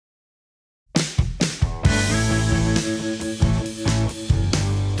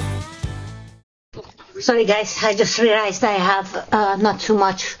Sorry guys, I just realized I have not too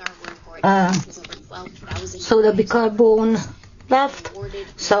much soda bicarbonate left,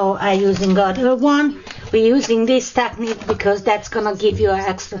 so I'm using other one. We're using this technique because that's gonna give you an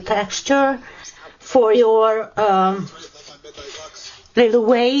extra texture for your little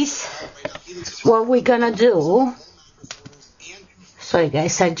vase. What we're gonna do, sorry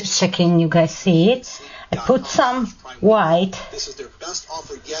guys, I'm just checking you guys see it. I put some white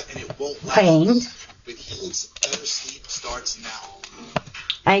paint.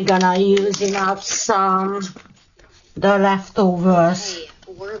 I'm gonna using up some the leftovers. Hey,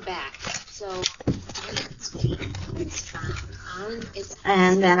 we're back. So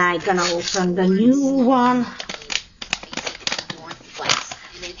and then I'm gonna open the new one.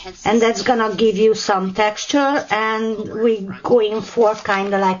 And that's gonna give you some texture, and we're going for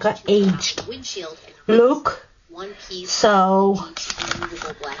kind of like an aged look. So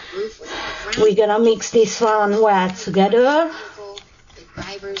we're gonna mix this one well together.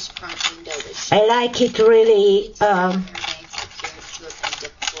 I like it really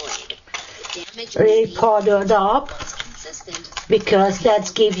really powdered up because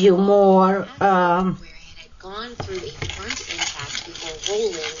that gives you more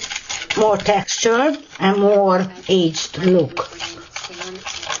more texture and more aged look.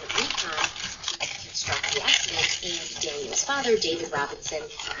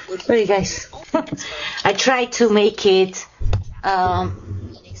 Sorry guys, I tried to make it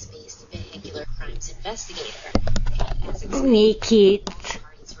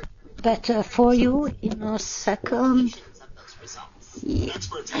better for you in a second. Yeah,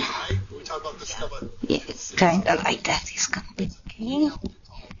 it's kind of like that. It's gonna be okay.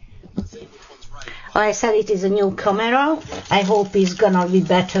 I said it is a new camera. I hope it's gonna be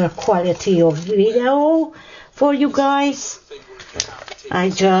better quality of video for you guys. I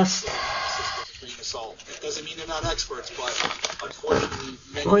just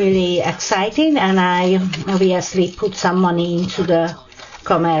really exciting, and I obviously put some money into the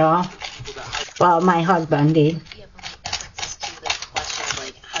camera. Well, my husband did.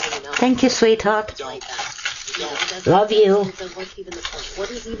 Thank you, sweetheart. Love you.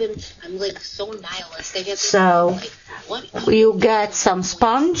 So you get some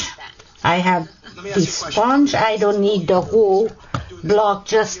sponge. I have this sponge. I don't need the whole block,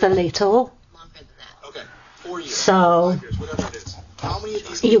 just a little. So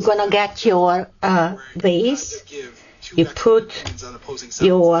you're gonna get your vase. You put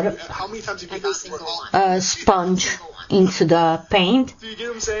your sponge into the paint,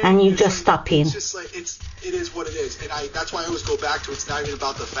 and you just tap in. It is what it is, and that's why I always go back to it's not even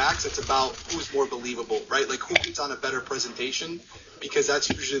about the facts, it's about who's more believable, right? Like who puts on a better presentation, because that's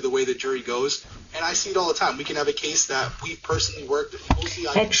usually the way the jury goes. And I see it all the time. We can have a case that we personally worked mostly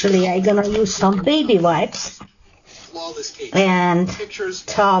on. Actually, I'm gonna use some baby wipes and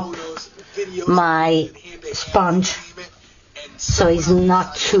top my sponge so it's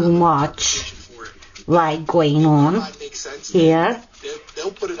not too much light going on here,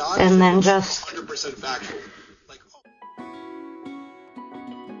 and then just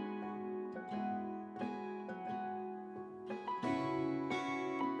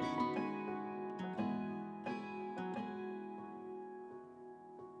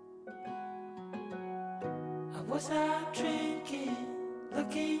I was out drinking,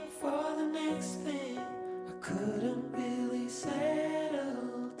 looking for the next thing. I couldn't really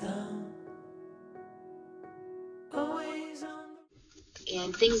settle down. Always on.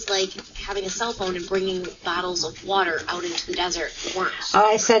 And things like having a cell phone and bringing bottles of water out into the desert weren't.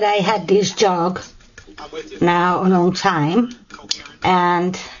 I said I had this jug now a long time,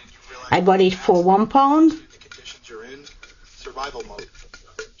 and I bought it for £1. Survival mode.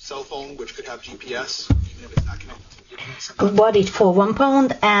 Cell phone, which could have GPS, even if it's not connected. I bought it for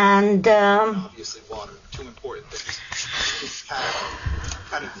 £1, and obviously water, two important things.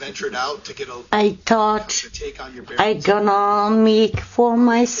 Kind of ventured out to get a. I thought I gonna make for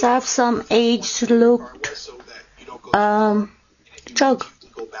myself some aged looked jug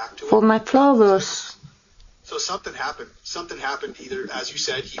for my flowers. So something happened. Something happened. Either, as you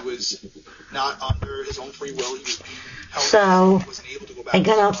said, he was not under his own free will. He was being held. So I'm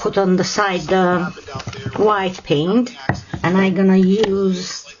gonna put on the side the white paint, and I'm gonna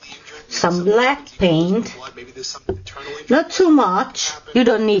use some black paint. Not too much. You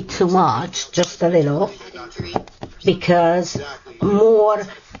don't need too much. Just a little, because more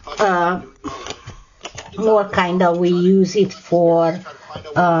kind of we use it for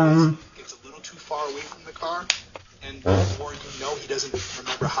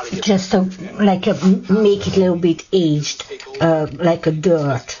just to like make it a little bit aged, like a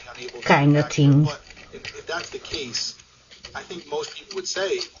dirt kind of thing. case, I think most people would say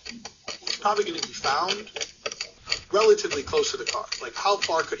he's probably going to be found relatively close to the car. Like, how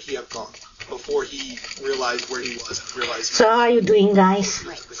far could he have gone before he realized where he was and realized So how are you doing, guys?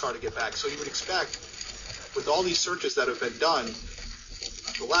 the car to get back? So you would expect, with all these searches that have been done,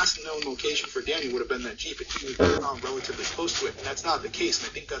 the last known location for Daniel would have been that Jeep, and he would be found relatively close to it, and that's not the case, and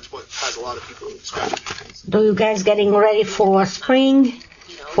I think that's what has a lot of people scratching their heads. Do you guys getting ready for spring?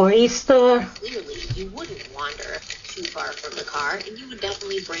 For Easter? Clearly, you wouldn't wander too far from the car, and you would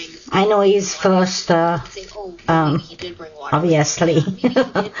definitely bring. I know he's first, Say, oh, maybe he did bring water. obviously. Maybe he did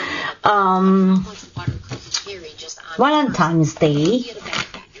bring water. How much water could he carry just on Valentine's Day. He had a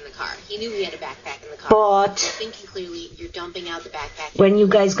backpack in the car. He knew he had a backpack in the car. But Thinking clearly, you're dumping out the backpack. when you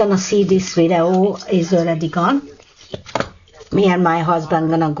guys gonna see this video, is already gone. Me and my husband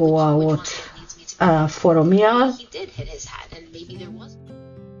gonna go out for a meal. He did hit his head, and maybe there was.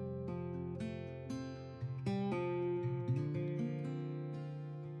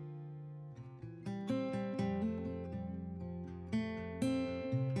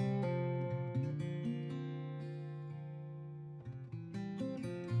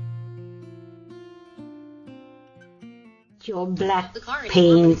 Your black The car anymore, but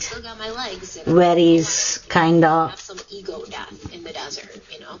paint it's still got my legs. And where is kind have of some ego death in the desert,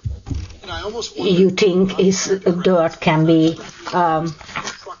 you know. And I almost wonder, you think is dirt can be the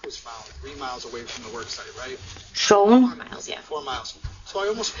truck was found 3 miles away from the work site, right? 4 shown. miles, yeah. 4 miles. So I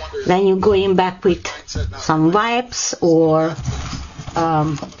almost wonder, Then you going back with some wipes or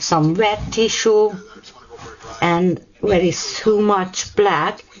some wet tissue, I just want to go for a drive. and where is too much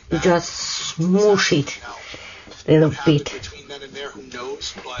black, you just smoosh it a little bit. Between then and there, who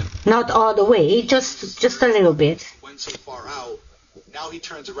knows? But Not all the way, just a little bit. went so far out, now he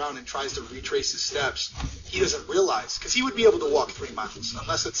turns around and tries to retrace his steps. He doesn't realize, because he would be able to walk 3 miles,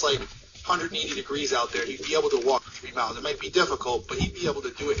 unless it's like 180 degrees out there. He'd be able to walk 3 miles. It might be difficult, but he'd be able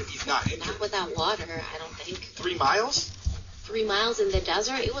to do it if he's not injured. Not without water, I don't think. 3 miles? 3 miles in the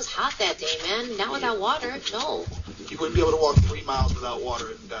desert? It was hot that day, man. Not without water, no. You wouldn't be able to walk 3 miles without water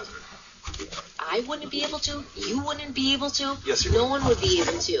in the desert. I wouldn't be able to. You wouldn't be able to. Yes, you No would. one would be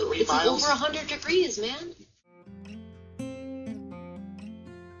able to. 3 It's miles? over 100 degrees, man.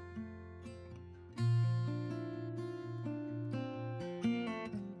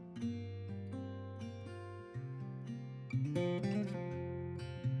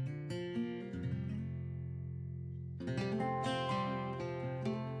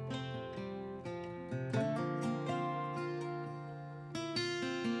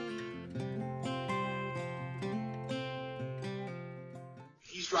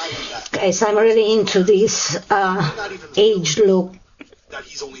 He's driving back. Guys, I'm really into this Not even age look, that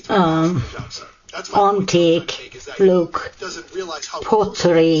he's only 3 miles from the job site. That's my point I'm trying to antique make, is that look, he doesn't realize how close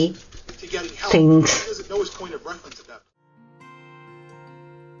pottery he is to getting help. things. He doesn't know his point of reference at that point.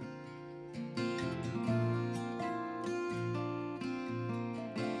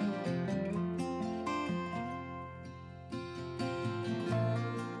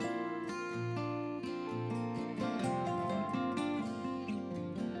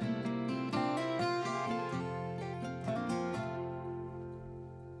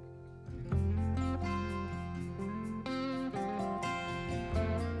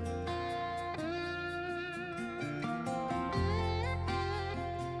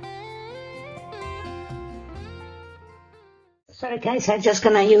 Sorry guys, I'm just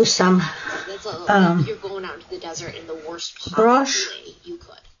gonna use some That's a, you're going out into the desert in the worst possible brush. way you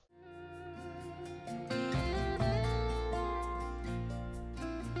could.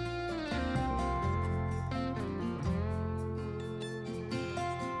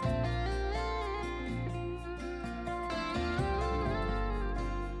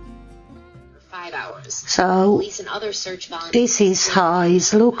 For 5 hours. So Police and other search volunteers this is how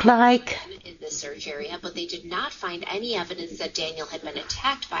it look like. in the search area, but they did not find any evidence that Daniel had been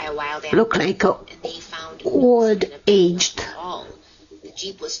attacked by a wild animal. Look like a And they found old aged at all. The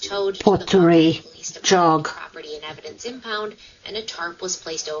Jeep was towed to pottery the police department jug. property and evidence impound, and a tarp was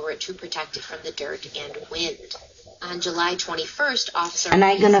placed over it to protect it from the dirt and wind. On July 21st, Officer And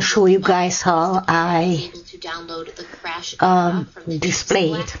I'm gonna show you guys how was I able to download the crash data from the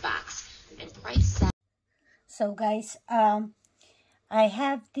display Jeep's it. black box and price. So guys, I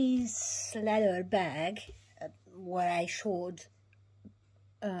have this leather bag where I showed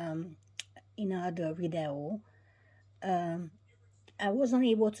in other video. I wasn't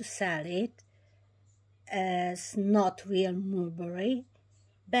able to sell it as not real mulberry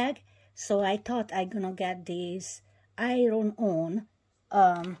bag, so I thought I'm gonna get this iron-on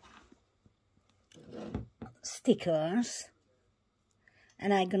stickers,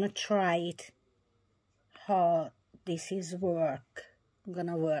 and I'm gonna try it how this is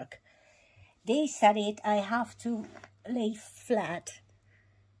gonna work. They said I have to lay flat.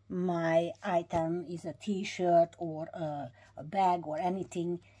 My item is a t-shirt or a bag or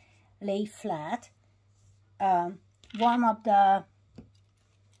anything, lay flat. Warm up the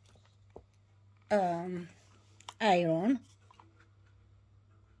iron.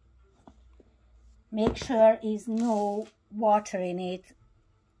 Make sure is no water in it,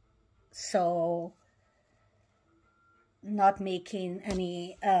 so not making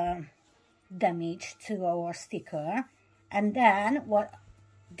any damage to our sticker. And then what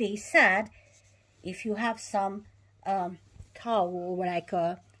they said, if you have some towel, like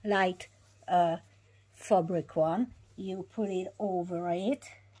a light fabric one, you put it over it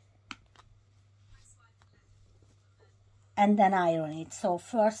and then iron it. So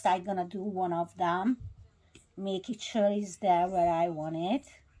first I'm gonna do one of them, make it sure it's there where I want it.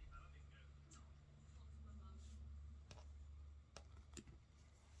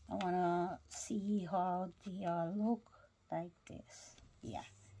 I wanna see how they look like this. Yeah,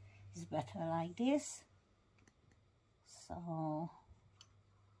 it's better like this. So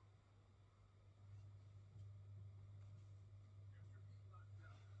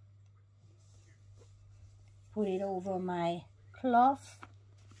put it over my cloth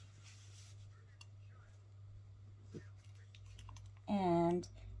and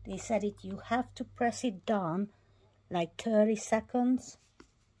they said you have to press it down like 30 seconds.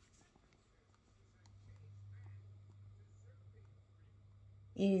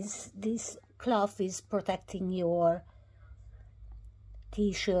 This cloth is protecting your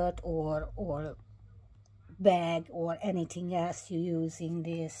t-shirt or bag or anything else you use in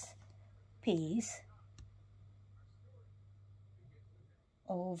this piece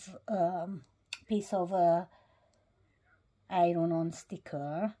of iron-on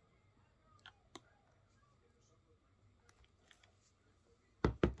sticker.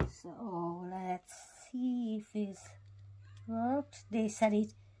 So let's see if it works. They said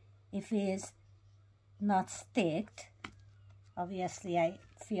if it's not sticked. Obviously I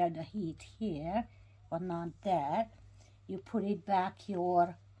feel the heat here, but not there. You put it back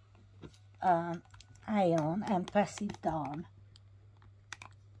your iron and press it down.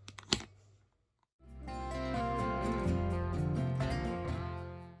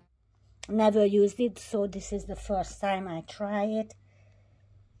 Never used it, so this is the first time I try it.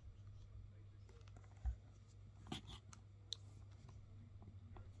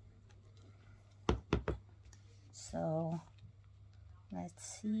 So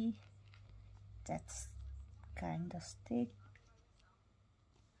let's see, that's kind of stick.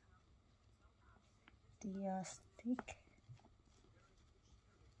 The stick.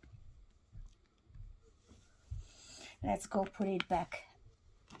 Let's go put it back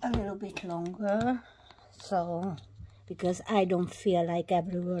a little bit longer, so because I don't feel like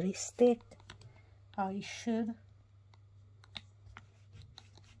everywhere is sticked how it should.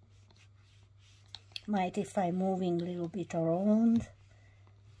 Might if I'm moving a little bit around,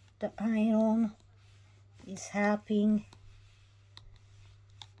 the iron is helping.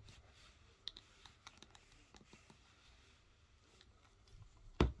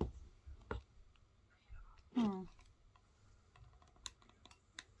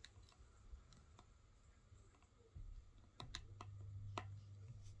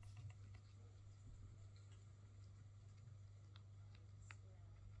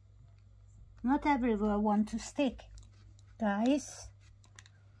 Not everywhere want to stick, guys.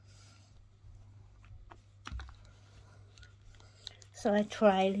 So I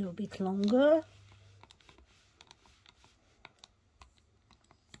try a little bit longer.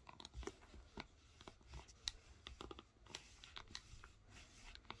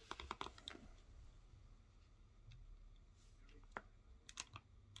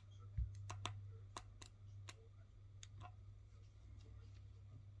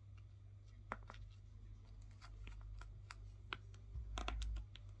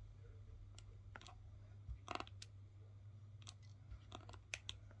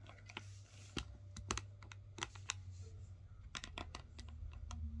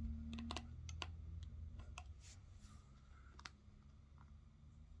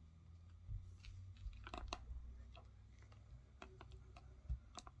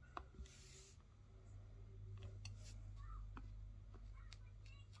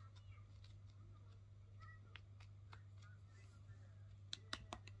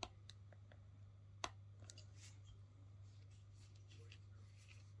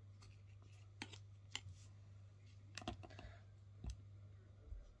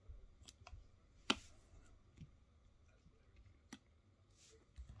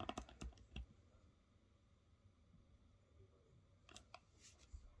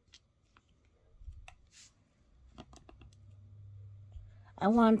 I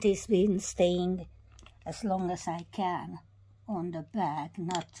want this been staying as long as I can on the bag,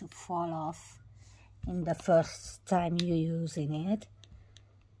 not to fall off in the first time you're using it.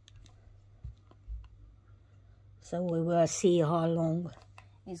 So we will see how long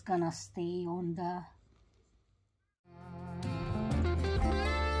it's gonna stay on the...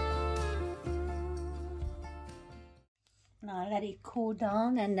 Now let it cool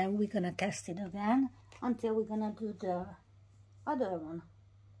down, and then we're gonna test it again until we're gonna do the other one.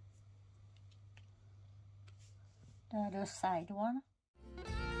 The other side one.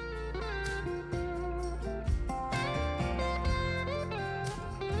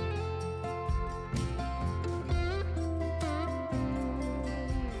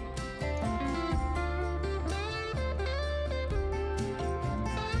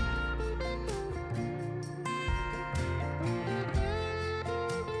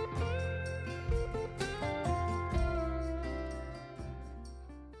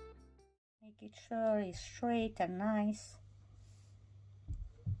 Make it sure it's straight and nice.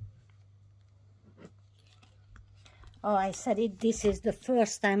 Oh, I said it, this is the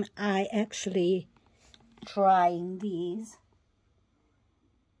first time I actually trying these.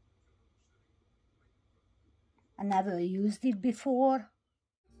 I never used it before.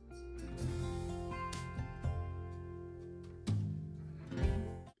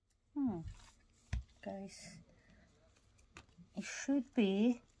 Guys, it should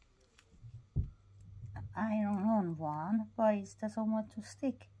be iron-on one, but it doesn't want to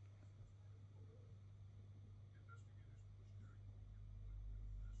stick.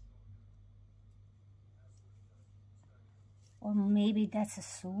 Or maybe that's a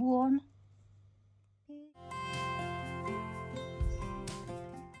sew on.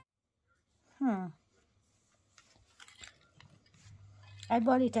 I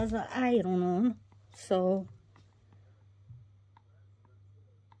bought it as an iron-on, so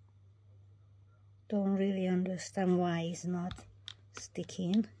don't really understand why it's not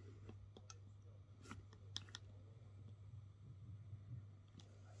sticking.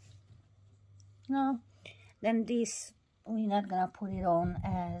 No, then this we're not gonna put it on,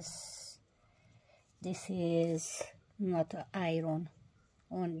 as this is not an iron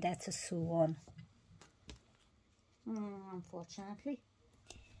on, that's a sew on. Unfortunately.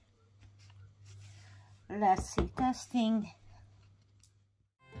 Let's see, testing.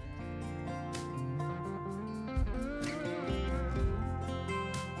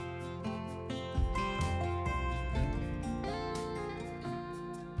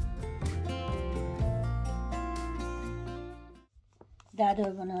 The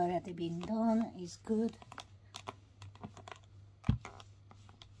other one already been done, is good.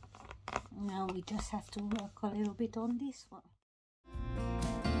 Now we just have to work a little bit on this one.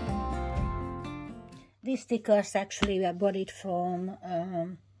 These stickers, actually I bought it from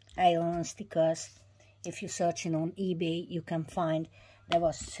Iron Stickers. If you're searching on eBay, you can find, there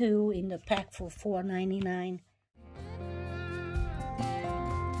was 2 in the pack for $4.99.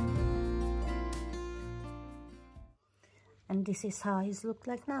 And this is how it looks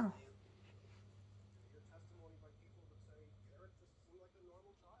like now.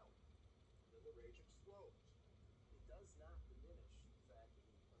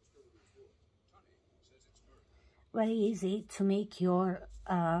 Very easy to make your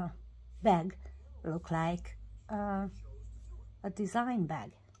bag look like a design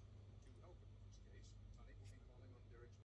bag.